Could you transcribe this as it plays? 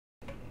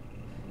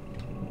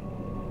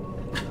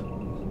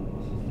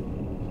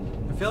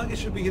feel like I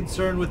should be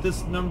concerned with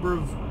this number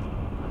of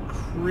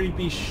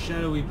creepy,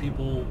 shadowy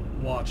people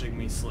watching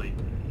me sleep.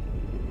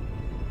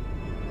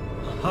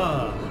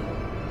 Aha!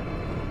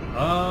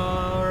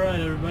 Alright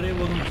everybody,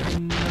 welcome to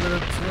another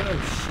episode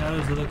of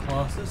Shadows of the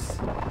Colossus.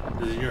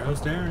 This is your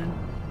host Aaron.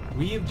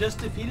 We have just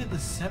defeated the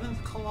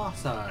 7th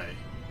Colossi.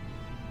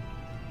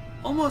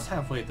 Almost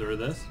halfway through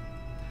this.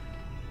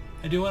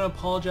 I do want to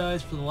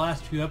apologize for the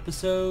last few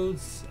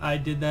episodes. I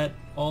did that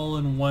all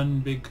in one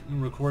big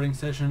recording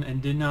session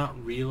and did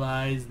not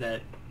realize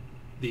that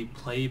the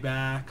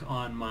playback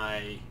on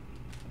my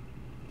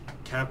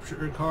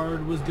capture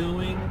card was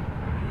going.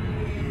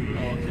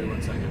 Oh, okay,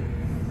 1 second.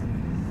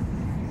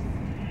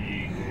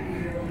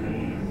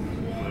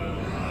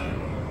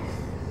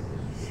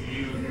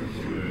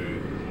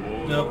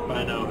 Nope,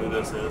 I know who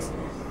this is.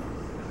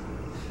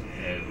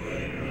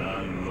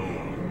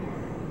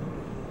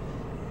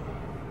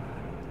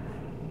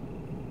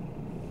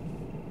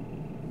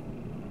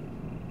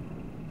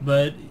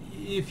 But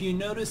if you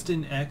noticed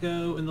an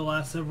echo in the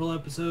last several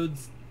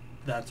episodes,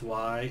 that's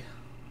why.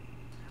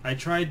 I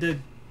tried to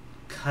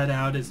cut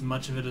out as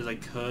much of it as I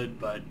could,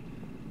 but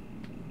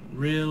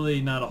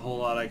really not a whole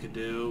lot I could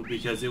do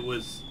because it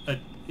was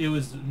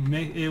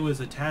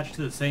attached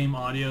to the same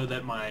audio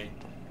that my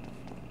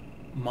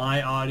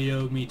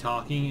audio, me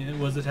talking, it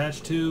was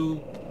attached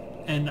to,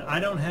 and I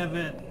don't have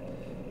a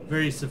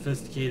very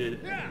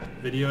sophisticated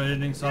video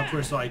editing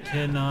software, so I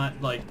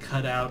cannot like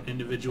cut out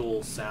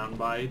individual sound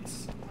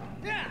bites.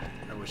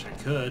 I wish I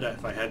could.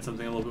 If I had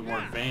something a little bit more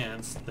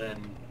advanced, then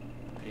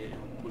I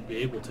would be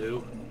able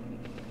to.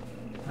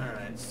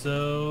 Alright,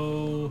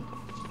 so...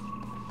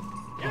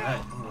 Go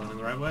ahead, I'm running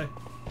the right way.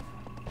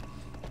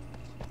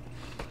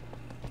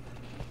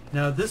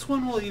 Now this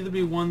one will either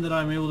be one that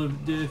I'm able to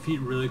defeat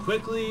really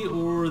quickly,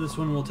 or this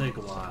one will take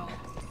a while.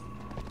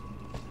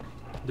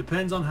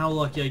 Depends on how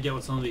lucky I get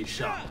with some of these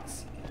shots.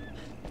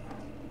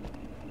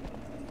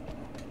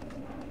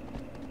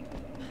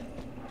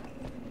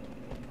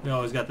 We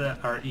always got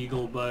our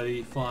eagle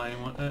buddy flying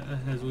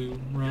as we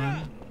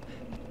run.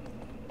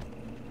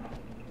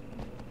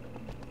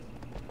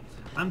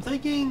 I'm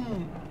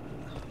thinking...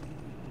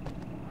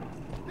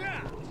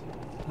 I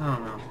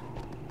don't know.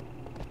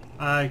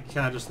 I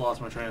kind of just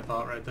lost my train of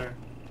thought right there.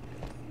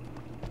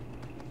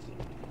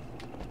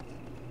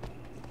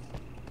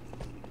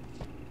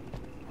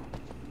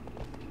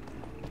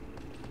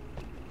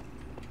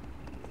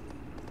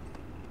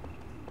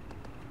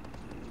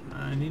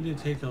 I need to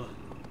take a...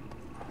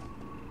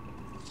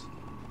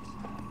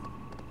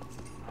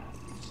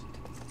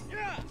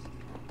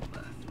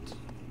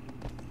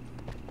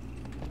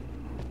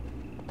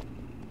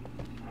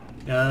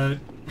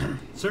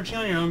 Searching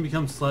on your own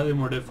becomes slightly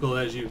more difficult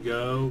as you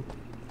go,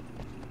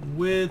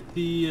 with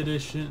the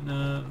addition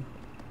of...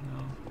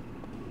 No.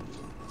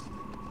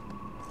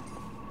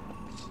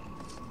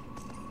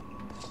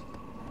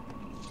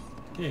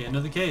 Okay,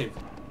 another cave.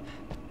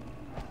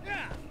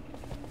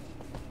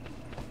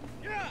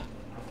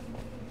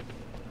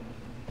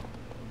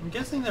 I'm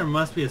guessing there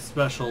must be a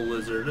special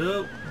lizard.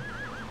 Oh.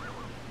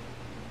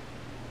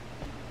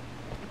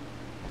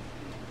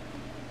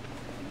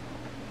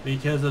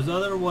 Because those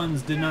other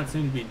ones did not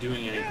seem to be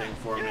doing anything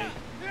for me.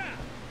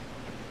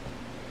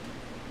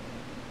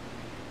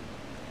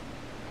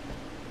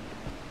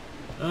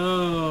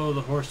 Oh, the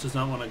horse does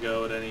not want to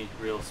go at any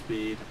real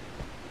speed.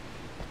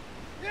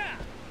 I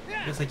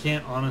guess I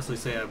can't honestly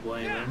say I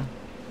blame him.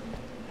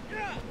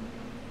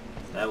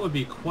 That would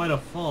be quite a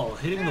fall.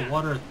 Hitting the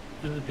water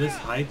at this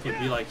height would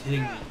be like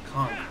hitting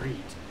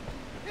concrete.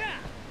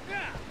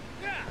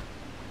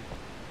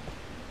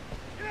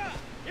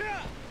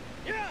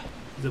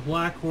 He's a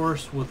black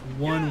horse with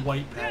one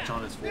white patch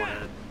on his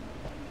forehead.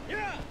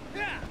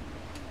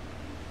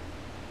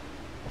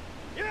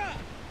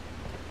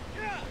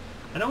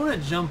 I don't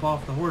want to jump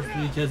off the horse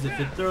because if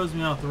it throws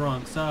me off the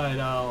wrong side,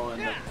 I'll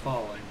end up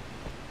falling.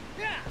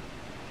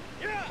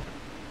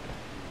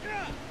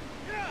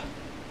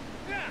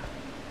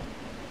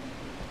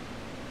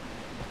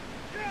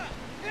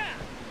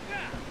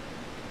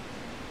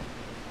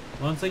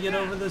 Once I get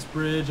over this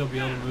bridge, I'll be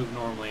able to move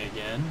normally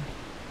again.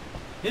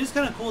 It is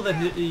kind of cool that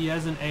he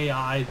has an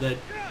AI that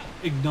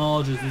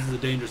acknowledges this is a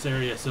dangerous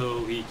area,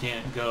 so he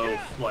can't go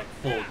like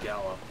full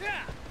gallop.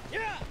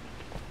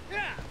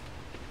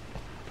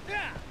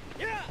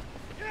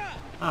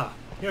 Ah,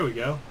 here we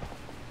go.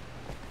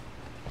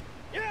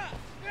 I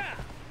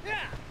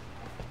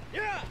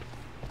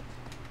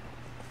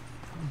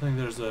don't think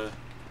there's a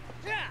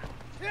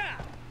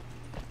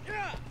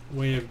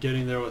way of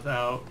getting there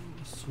without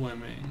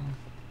swimming.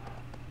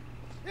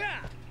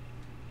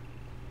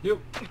 Yep.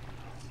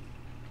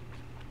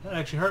 That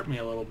actually hurt me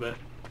a little bit.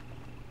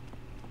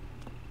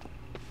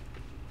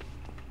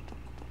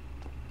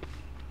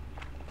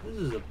 This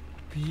is a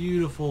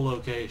beautiful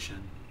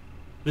location.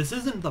 This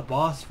isn't the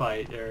boss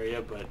fight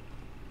area, but...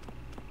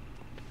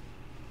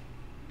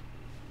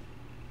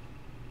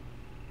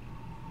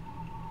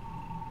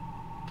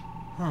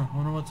 Huh, I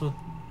wonder what's with...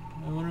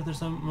 I wonder if there's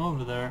something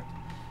over there.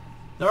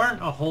 There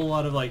aren't a whole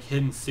lot of like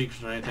hidden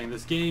secrets or anything.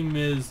 This game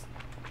is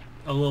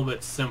a little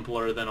bit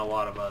simpler than a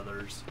lot of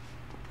others.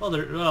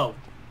 Well,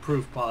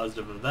 proof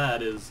positive of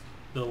that is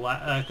the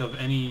lack of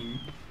any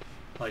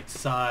like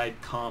side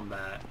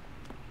combat.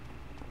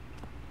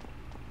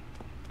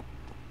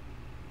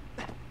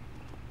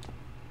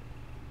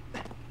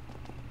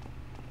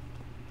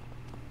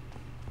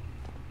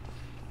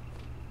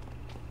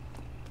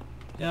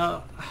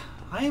 Yeah,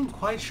 I am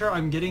quite sure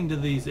I'm getting to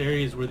these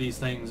areas where these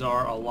things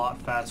are a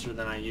lot faster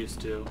than I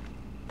used to.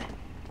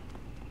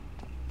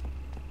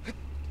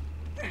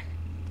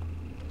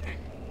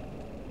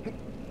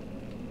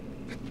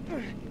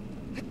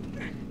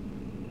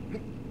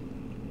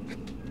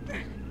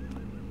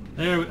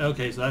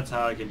 Okay, so that's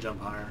how I can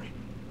jump higher.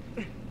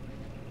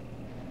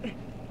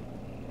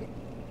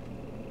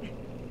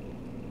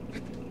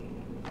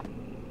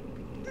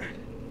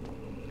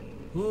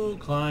 Ooh,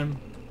 climb.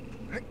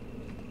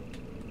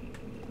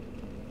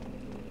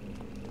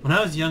 When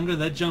I was younger,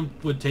 that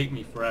jump would take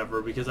me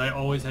forever because I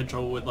always had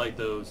trouble with like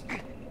those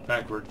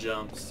backward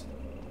jumps.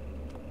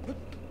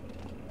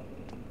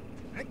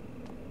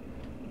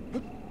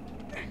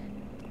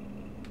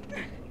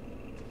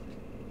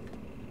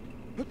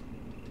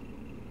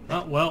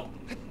 Oh, well.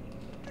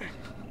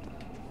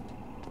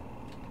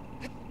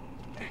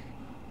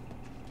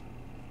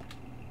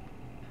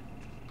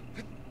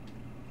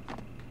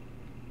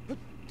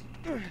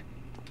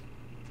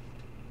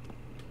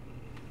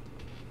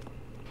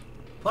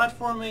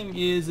 Platforming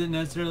isn't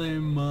necessarily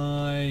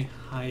my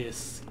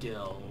highest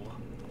skill.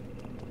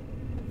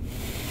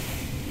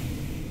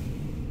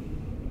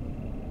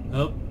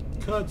 Oh,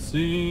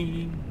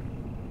 cutscene.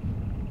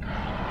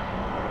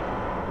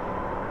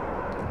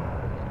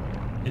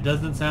 It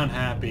doesn't sound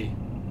happy.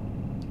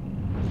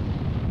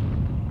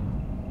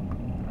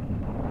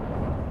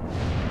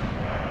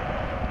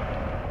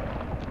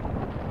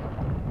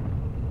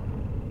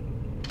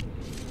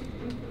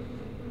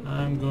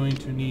 I'm going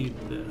to need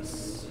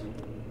this.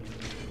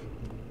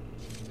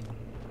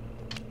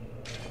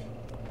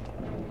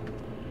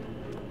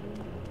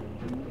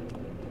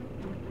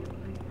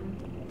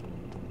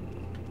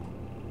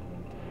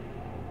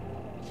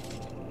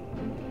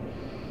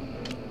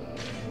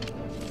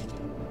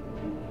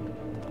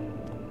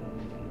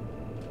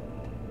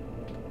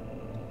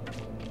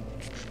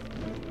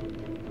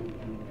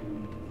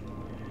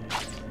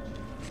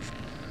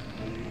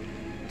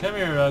 Come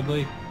here,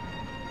 ugly.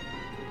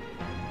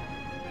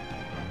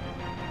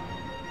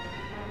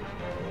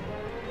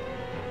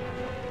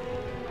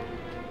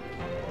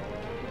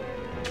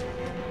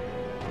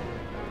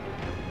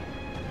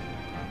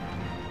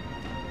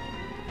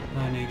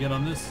 I need to get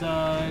on this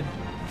side.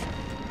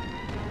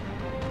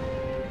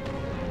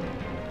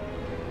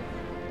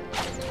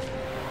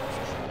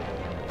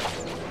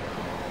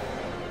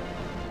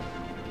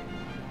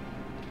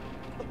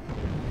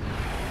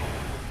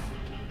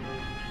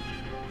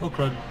 Oh,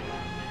 crud.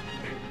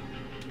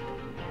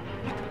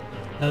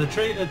 Now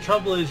the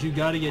trouble is you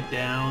gotta get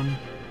down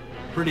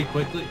pretty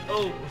quickly.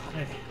 Oh,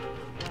 hey.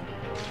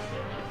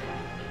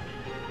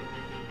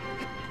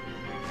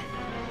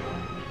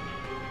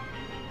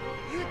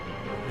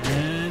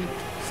 And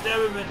stab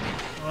him in.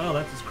 Well,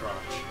 that's his crotch.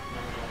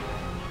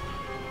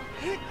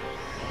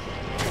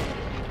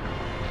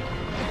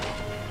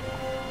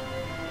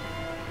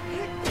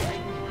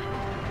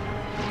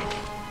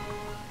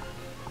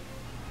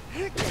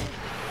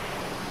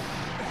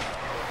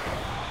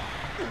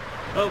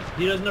 Oh,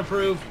 he doesn't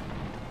approve.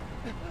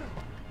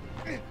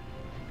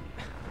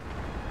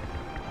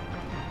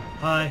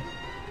 Hi.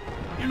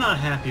 You're not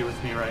happy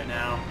with me right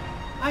now.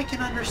 I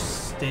can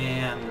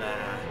understand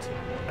that.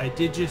 I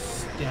did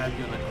just stab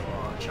you in the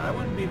crotch. I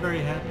wouldn't be very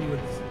happy with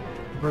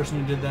the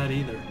person who did that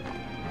either.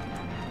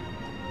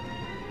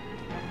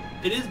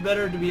 It is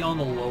better to be on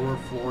the lower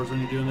floors when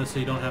you're doing this so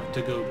you don't have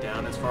to go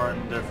down as far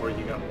and therefore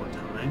you got more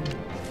time.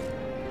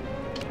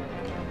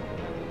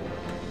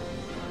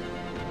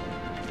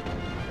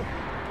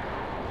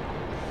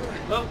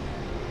 Oh!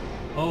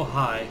 Oh,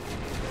 hi.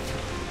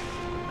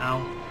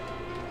 Ow.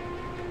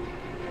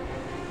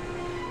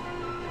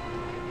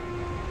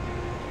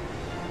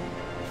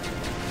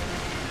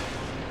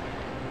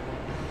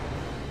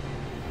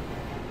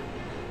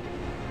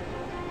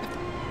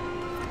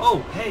 Oh,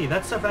 hey,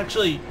 that stuff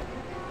actually...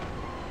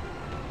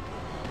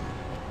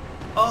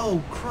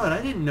 Oh, crud,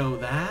 I didn't know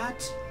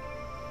that.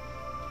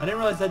 I didn't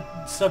realize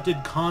that stuff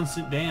did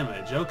constant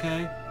damage.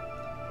 Okay.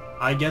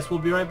 I guess we'll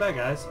be right back,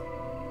 guys.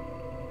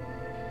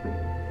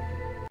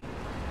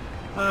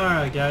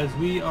 Alright guys,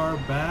 we are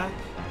back.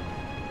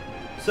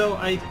 So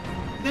I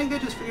think I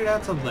just figured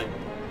out something.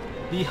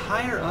 The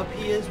higher up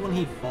he is when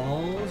he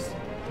falls,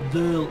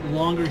 the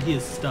longer he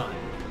is stunned.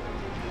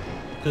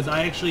 Because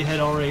I actually had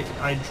already,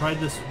 I tried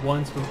this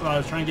once before, I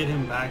was trying to get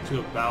him back to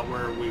about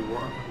where we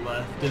were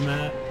left him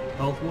at,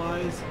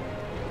 health-wise.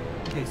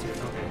 Okay, serious,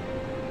 okay.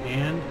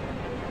 And...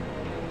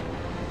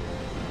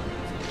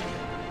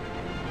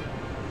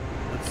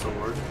 that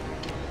sword.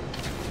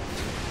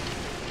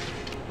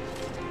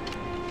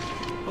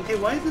 Okay,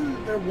 why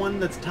isn't there one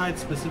that's tied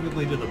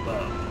specifically to the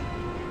bow?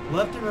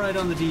 Left and right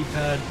on the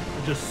D-pad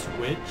just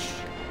switch.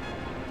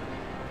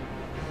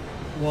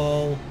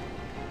 Well,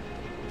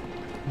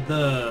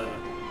 the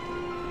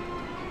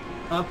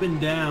up and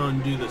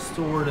down do the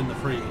sword and the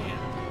free hand.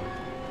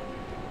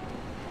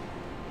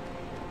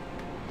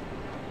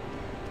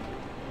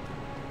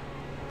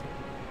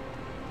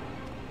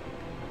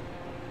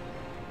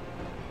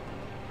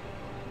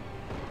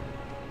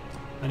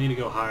 I need to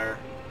go higher.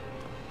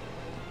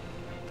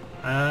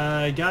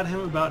 I got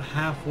him about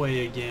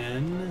halfway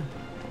again.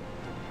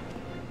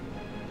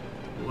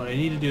 What I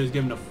need to do is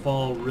get him to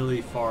fall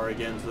really far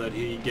again so that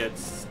he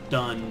gets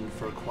stunned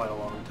for quite a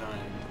long time.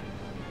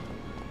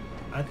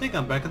 I think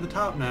I'm back at the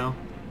top now.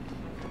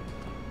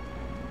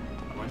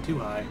 I went too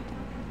high.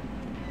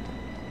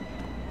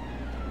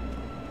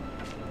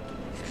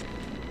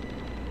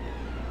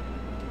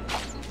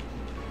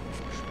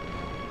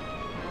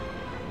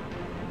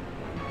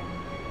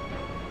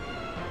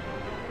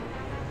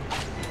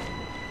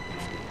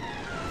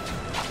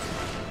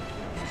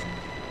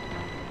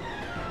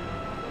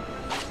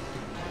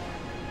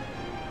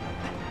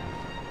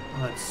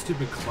 That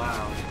stupid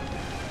cloud.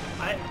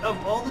 Of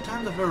all the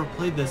times I've ever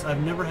played this,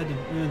 I've never had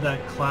to do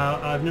that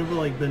cloud. I've never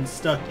like been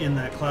stuck in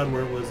that cloud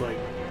where it was like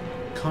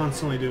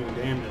constantly doing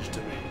damage to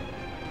me.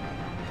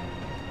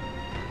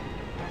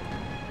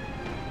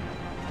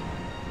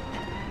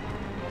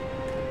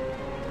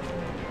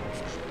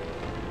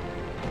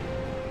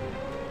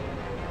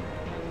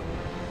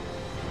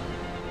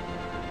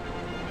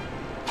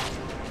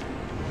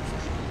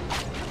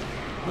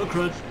 Oh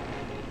crud.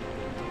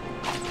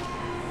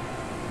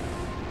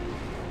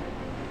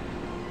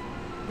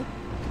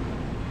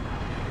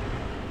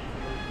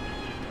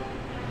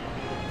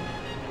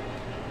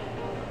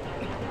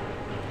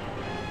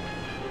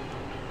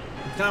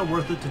 It's kind of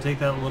worth it to take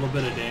that little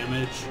bit of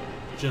damage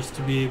just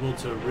to be able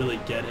to really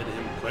get at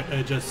him quick,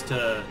 just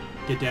to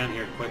get down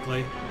here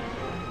quickly.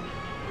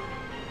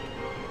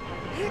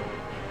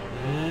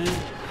 And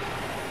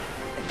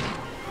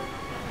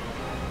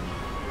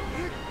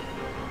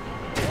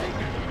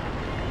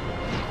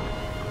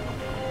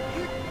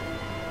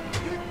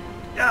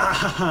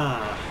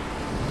ah!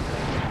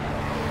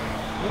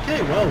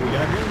 Okay, well, we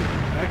got him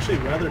actually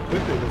rather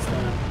quickly this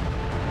time.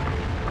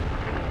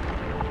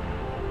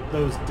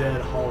 Those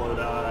dead, hollowed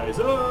eyes.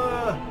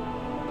 Ah!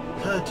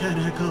 The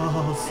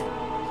tentacles!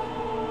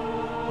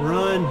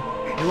 Run!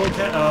 They won't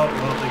catch. Oh,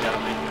 well, they got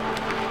me.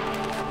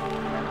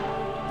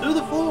 Through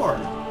the floor!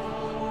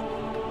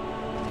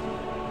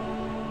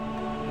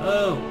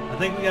 Oh, I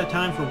think we got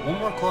time for one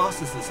more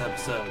Colossus this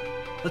episode.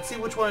 Let's see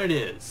which one it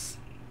is.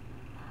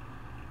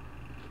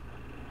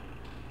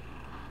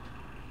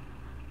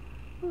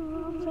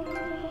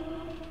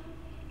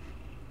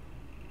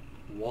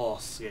 Wall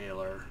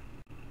Scaler.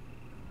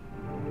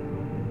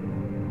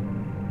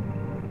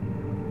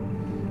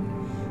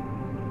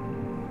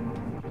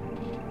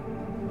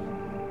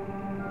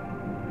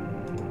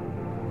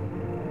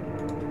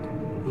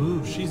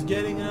 Ooh, she's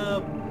getting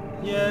up!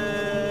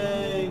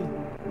 Yay!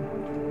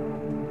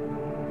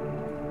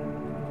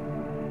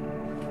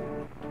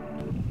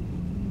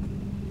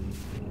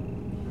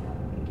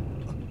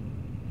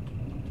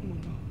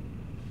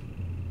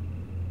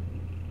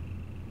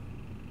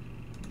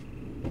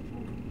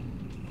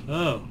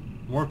 Oh,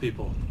 more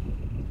people.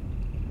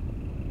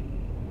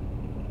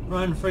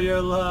 Run for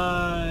your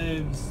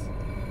lives!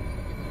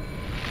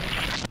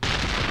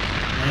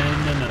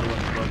 And another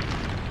one.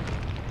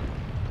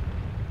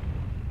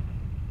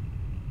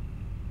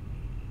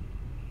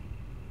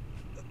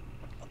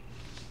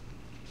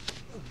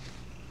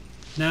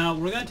 Now,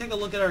 we're going to take a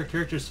look at our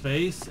character's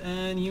face,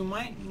 and you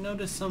might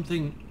notice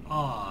something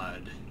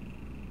odd.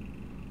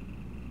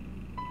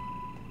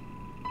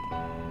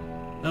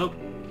 Nope.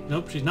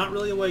 Nope, she's not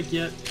really awake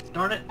yet.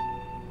 Darn it.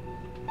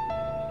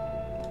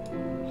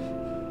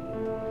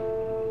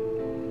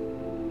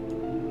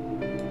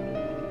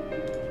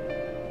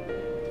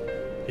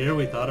 Here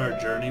we thought our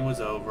journey was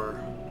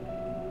over.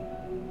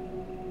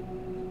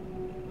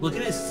 Look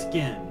at his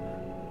skin.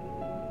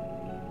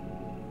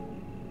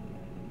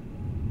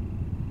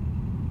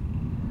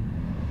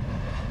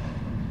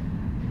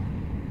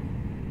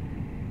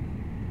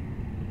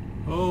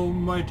 Oh,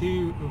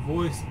 mighty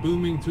voice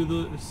booming through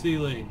the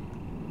ceiling.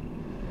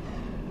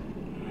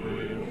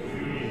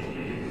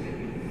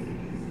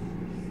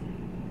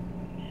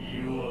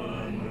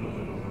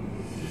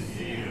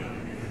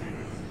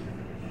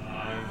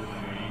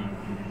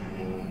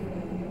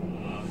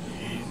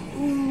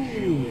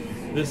 Ooh,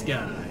 this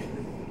guy.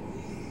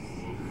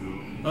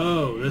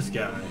 Oh, this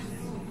guy.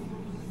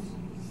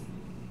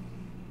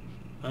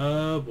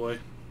 Oh boy.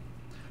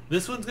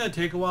 This one's gonna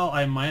take a while.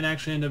 I might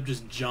actually end up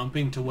just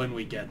jumping to when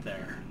we get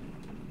there.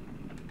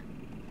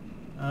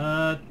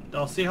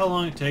 I'll see how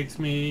long it takes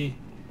me,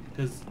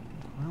 because,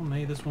 well,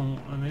 maybe this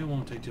one, maybe it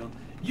won't take too long.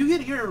 You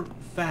get here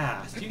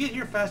fast. You get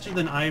here faster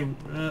than I,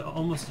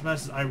 almost as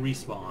fast as I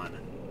respawn.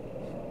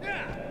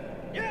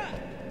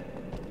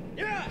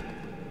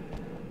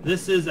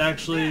 This is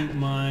actually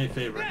my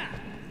favorite.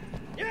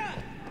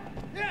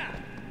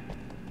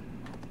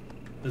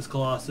 This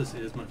Colossus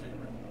is my favorite.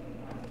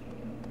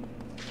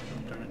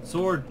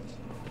 Sword.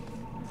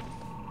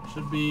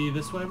 Should be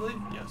this way, I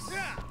believe? Yes.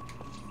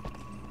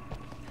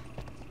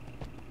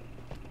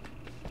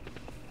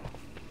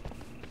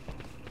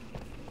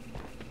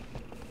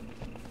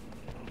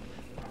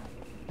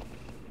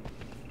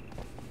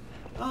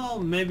 Well,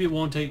 maybe it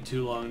won't take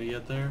too long to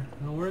get there.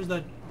 Oh, where's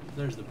that?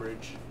 There's the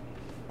bridge.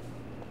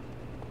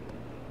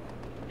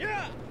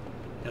 Yeah,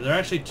 there are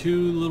actually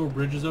two little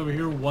bridges over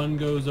here. One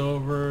goes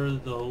over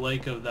the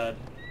lake of that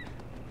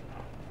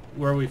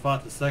where we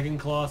fought the second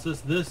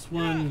Colossus. This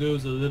one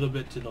goes a little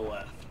bit to the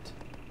left.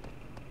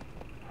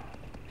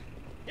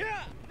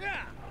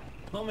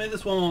 Well, maybe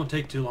this one won't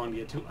take too long to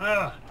get to.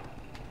 I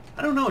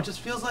don't know. It just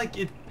feels like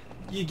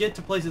you get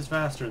to places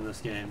faster in this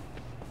game.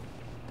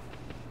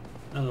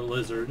 Another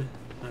lizard.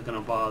 Not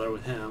gonna bother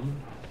with him.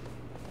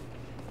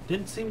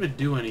 Didn't seem to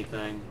do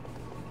anything.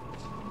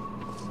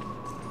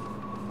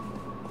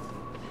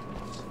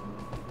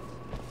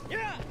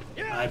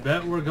 I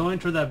bet we're going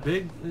for that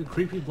big,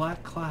 creepy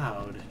black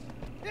cloud.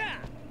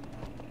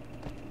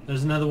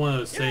 There's another one of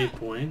those save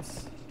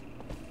points.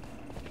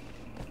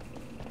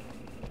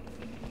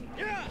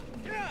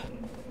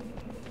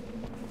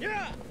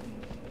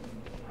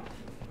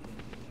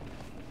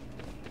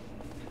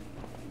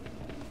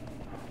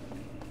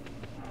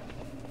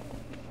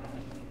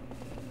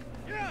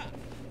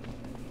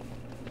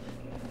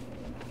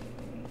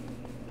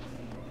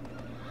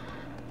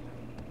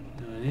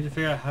 I need to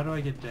figure out how do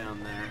I get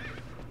down there.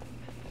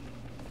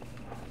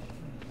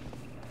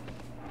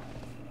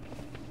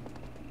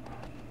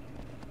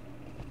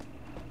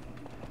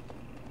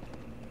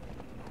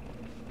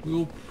 We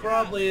will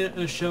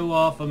probably show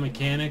off a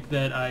mechanic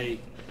that I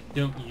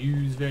don't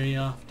use very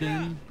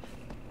often.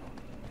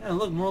 Yeah,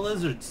 look, more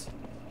lizards.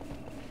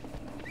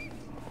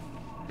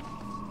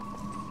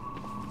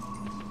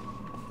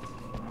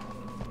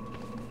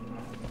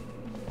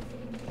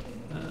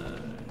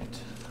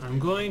 I'm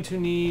going to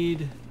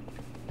need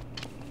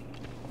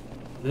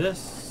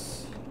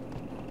this.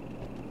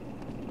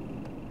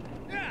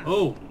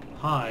 Oh,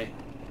 hi.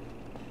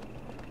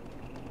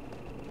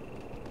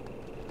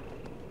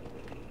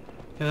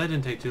 Yeah, that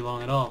didn't take too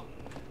long at all.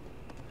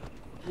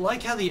 I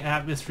like how the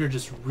atmosphere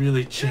just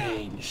really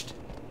changed.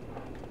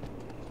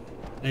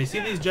 Now you see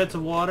these jets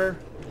of water?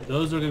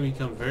 Those are going to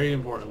become very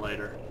important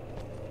later.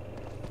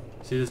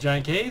 See this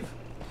giant cave?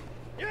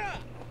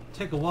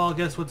 Take a wild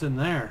guess what's in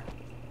there.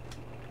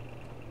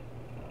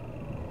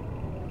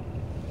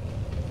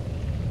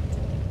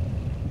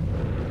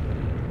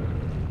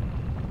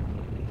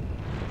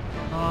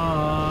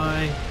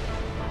 Hi.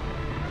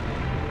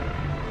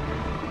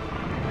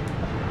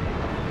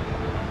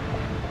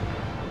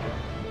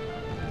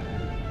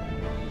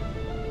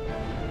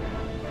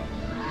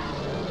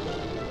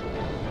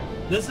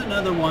 This is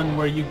another one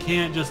where you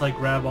can't just like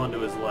grab onto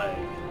his leg.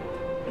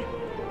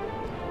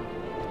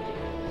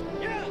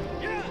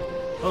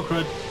 Oh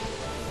crud.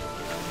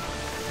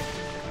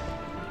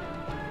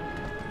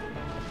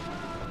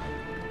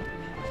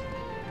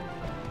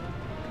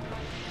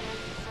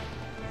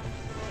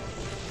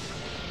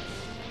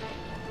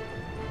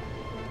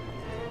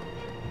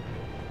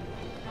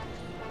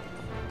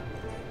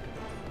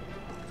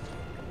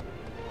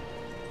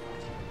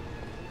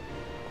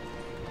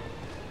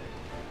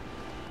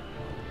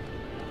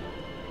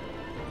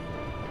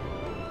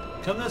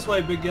 Come this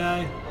way, big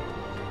guy.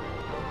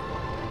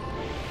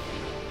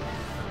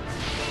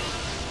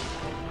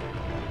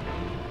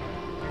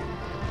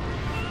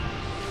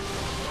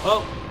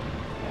 Oh.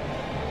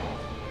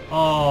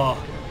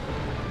 Oh.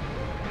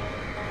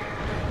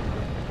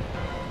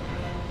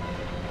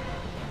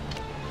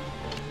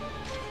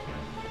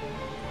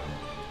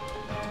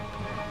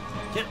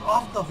 Get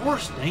off the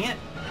horse, dang it.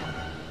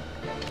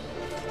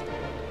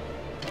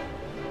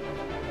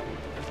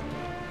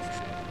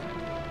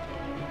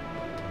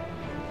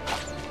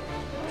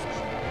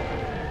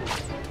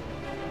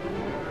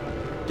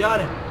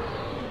 Got it.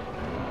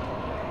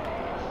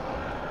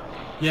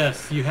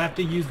 Yes, you have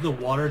to use the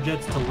water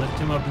jets to lift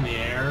him up in the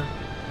air.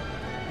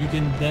 You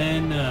can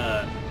then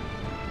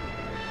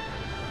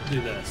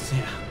do this.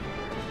 Yeah.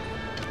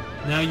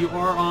 Now you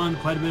are on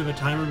quite a bit of a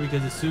timer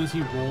because as soon as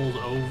he rolls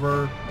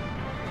over,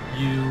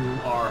 you're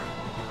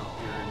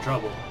in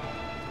trouble.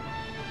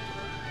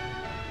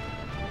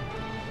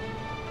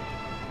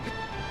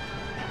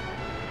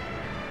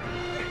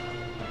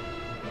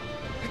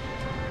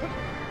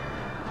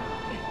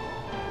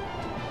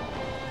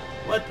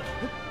 What the?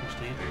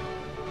 Understand?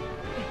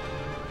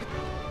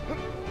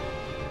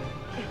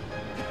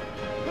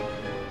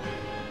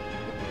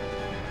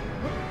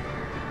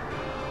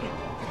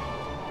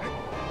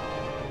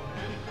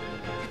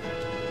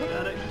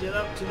 Gotta get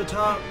up to the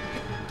top.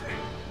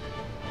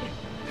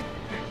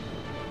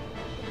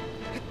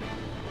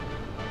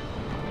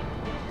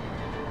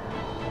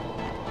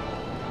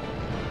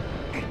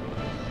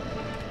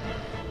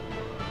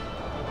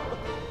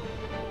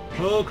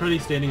 Oh,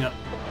 Cruddy's standing up.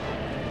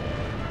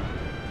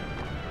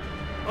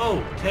 Oh,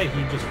 okay,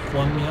 he just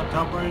flung me up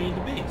top where I need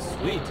to be.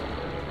 Sweet.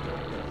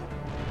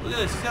 Look at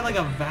this, he's got like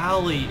a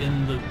valley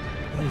in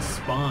his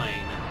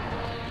spine.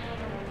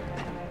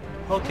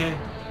 Okay.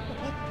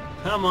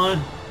 Come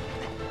on.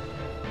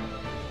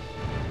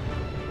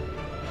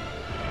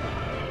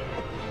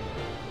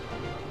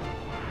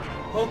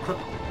 Oh,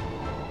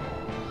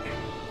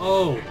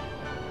 oh.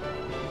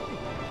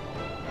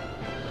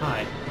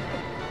 Hi.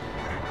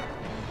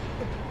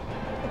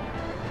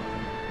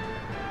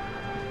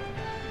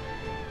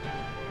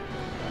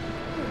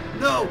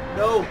 No!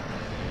 No!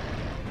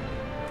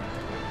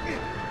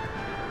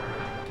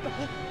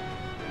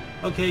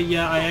 Okay,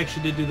 yeah, I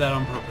actually did do that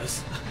on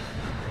purpose.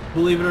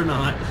 Believe it or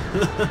not.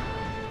 The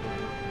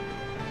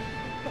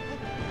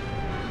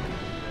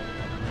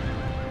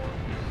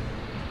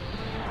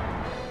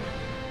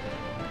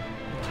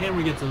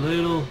camera gets a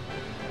little...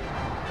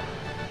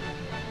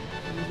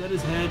 Is that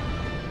his head?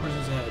 Where's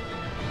his head?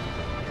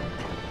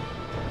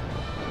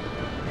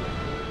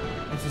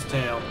 That's his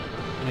tail.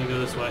 I need to go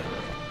this way.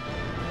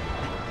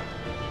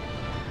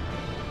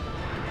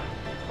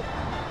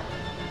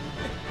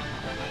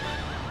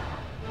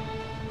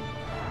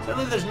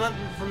 Sadly, there's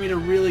nothing for me to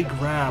really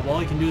grab. All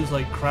I can do is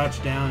like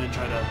crouch down and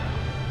try to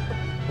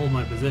hold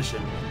my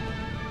position.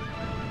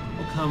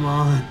 Oh, come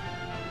on.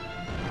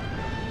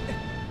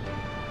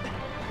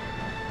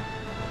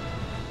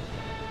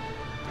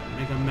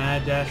 Make a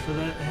mad dash for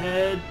that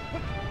head.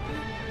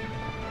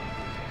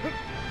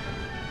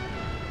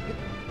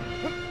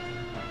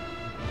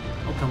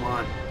 Oh, come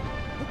on.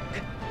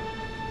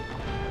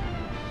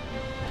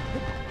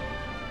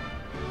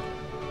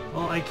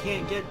 Well, I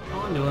can't get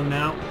onto him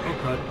now. Oh,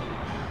 crud.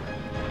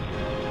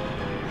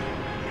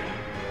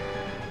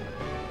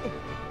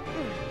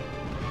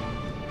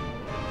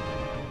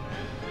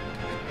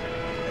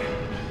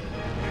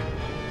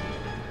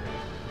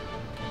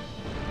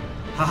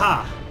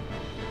 Haha!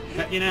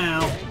 Got you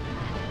now.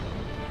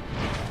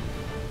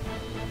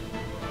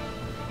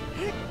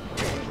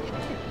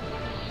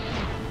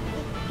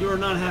 You are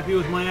not happy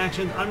with my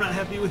actions. I'm not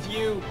happy with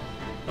you.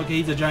 Okay,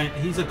 he's a giant.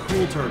 He's a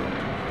cool turtle.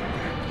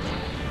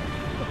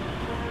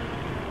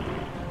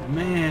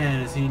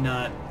 Man, is he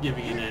not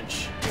giving an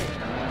inch.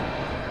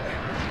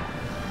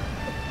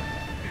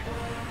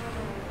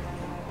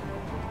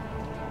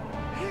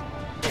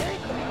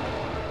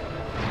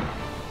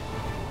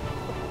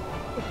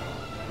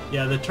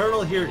 Yeah, the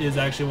turtle here is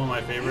actually one of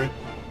my favorite.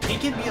 He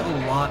can be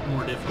a lot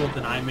more difficult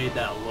than I made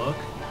that look.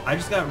 I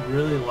just got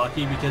really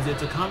lucky because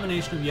it's a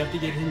combination of you have to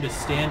get him to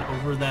stand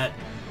over that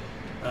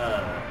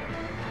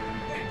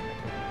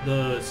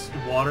the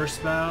water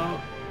spout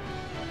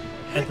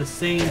at the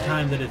same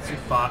time that it's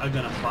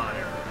gonna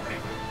fire.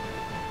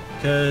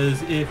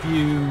 Because if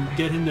you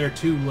get him there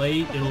too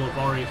late, it'll have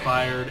already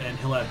fired and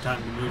he'll have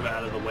time to move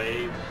out of the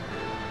way.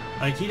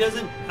 Like, he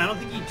doesn't, I don't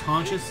think he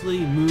consciously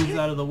moves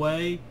out of the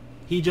way.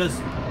 He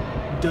just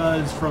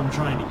does from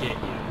trying to get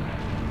you.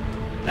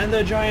 And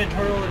the giant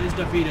turtle is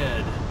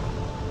defeated.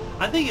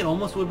 I think it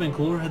almost would have been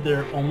cooler had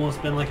there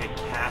almost been like a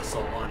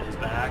castle on his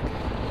back.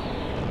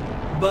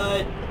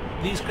 But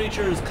these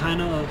creatures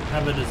kind of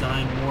have a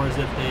design more as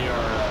if they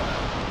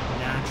are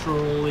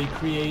naturally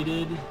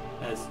created,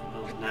 as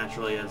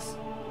naturally as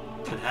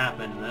could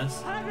happen in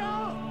this.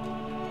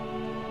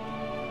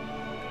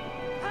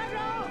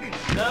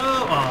 No!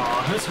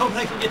 Aw, I was hoping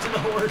I could get to the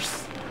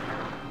horse.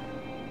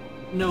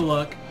 No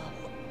luck.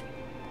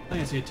 I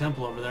can see a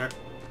temple over there.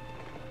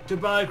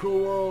 Goodbye,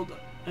 cruel world.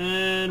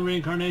 And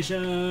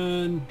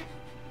reincarnation.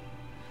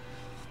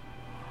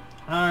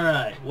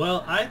 Alright,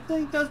 well, I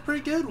think that's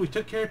pretty good. We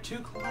took care of 2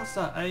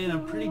 Colossi in a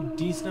pretty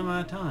decent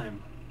amount of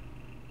time.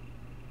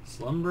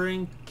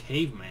 Slumbering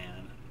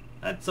Caveman.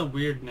 That's a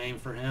weird name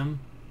for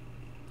him.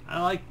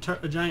 I like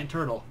a giant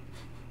turtle.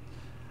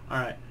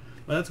 Alright,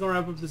 well, that's going to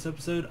wrap up this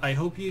episode. I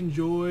hope you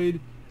enjoyed.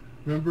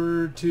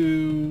 Remember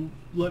to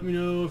let me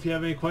know if you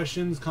have any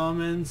questions,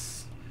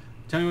 comments.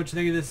 Tell me what you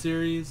think of this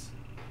series.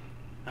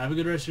 Have a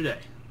good rest of your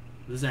day.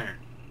 This is Aaron,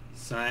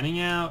 signing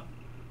out.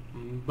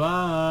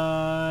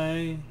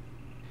 Bye.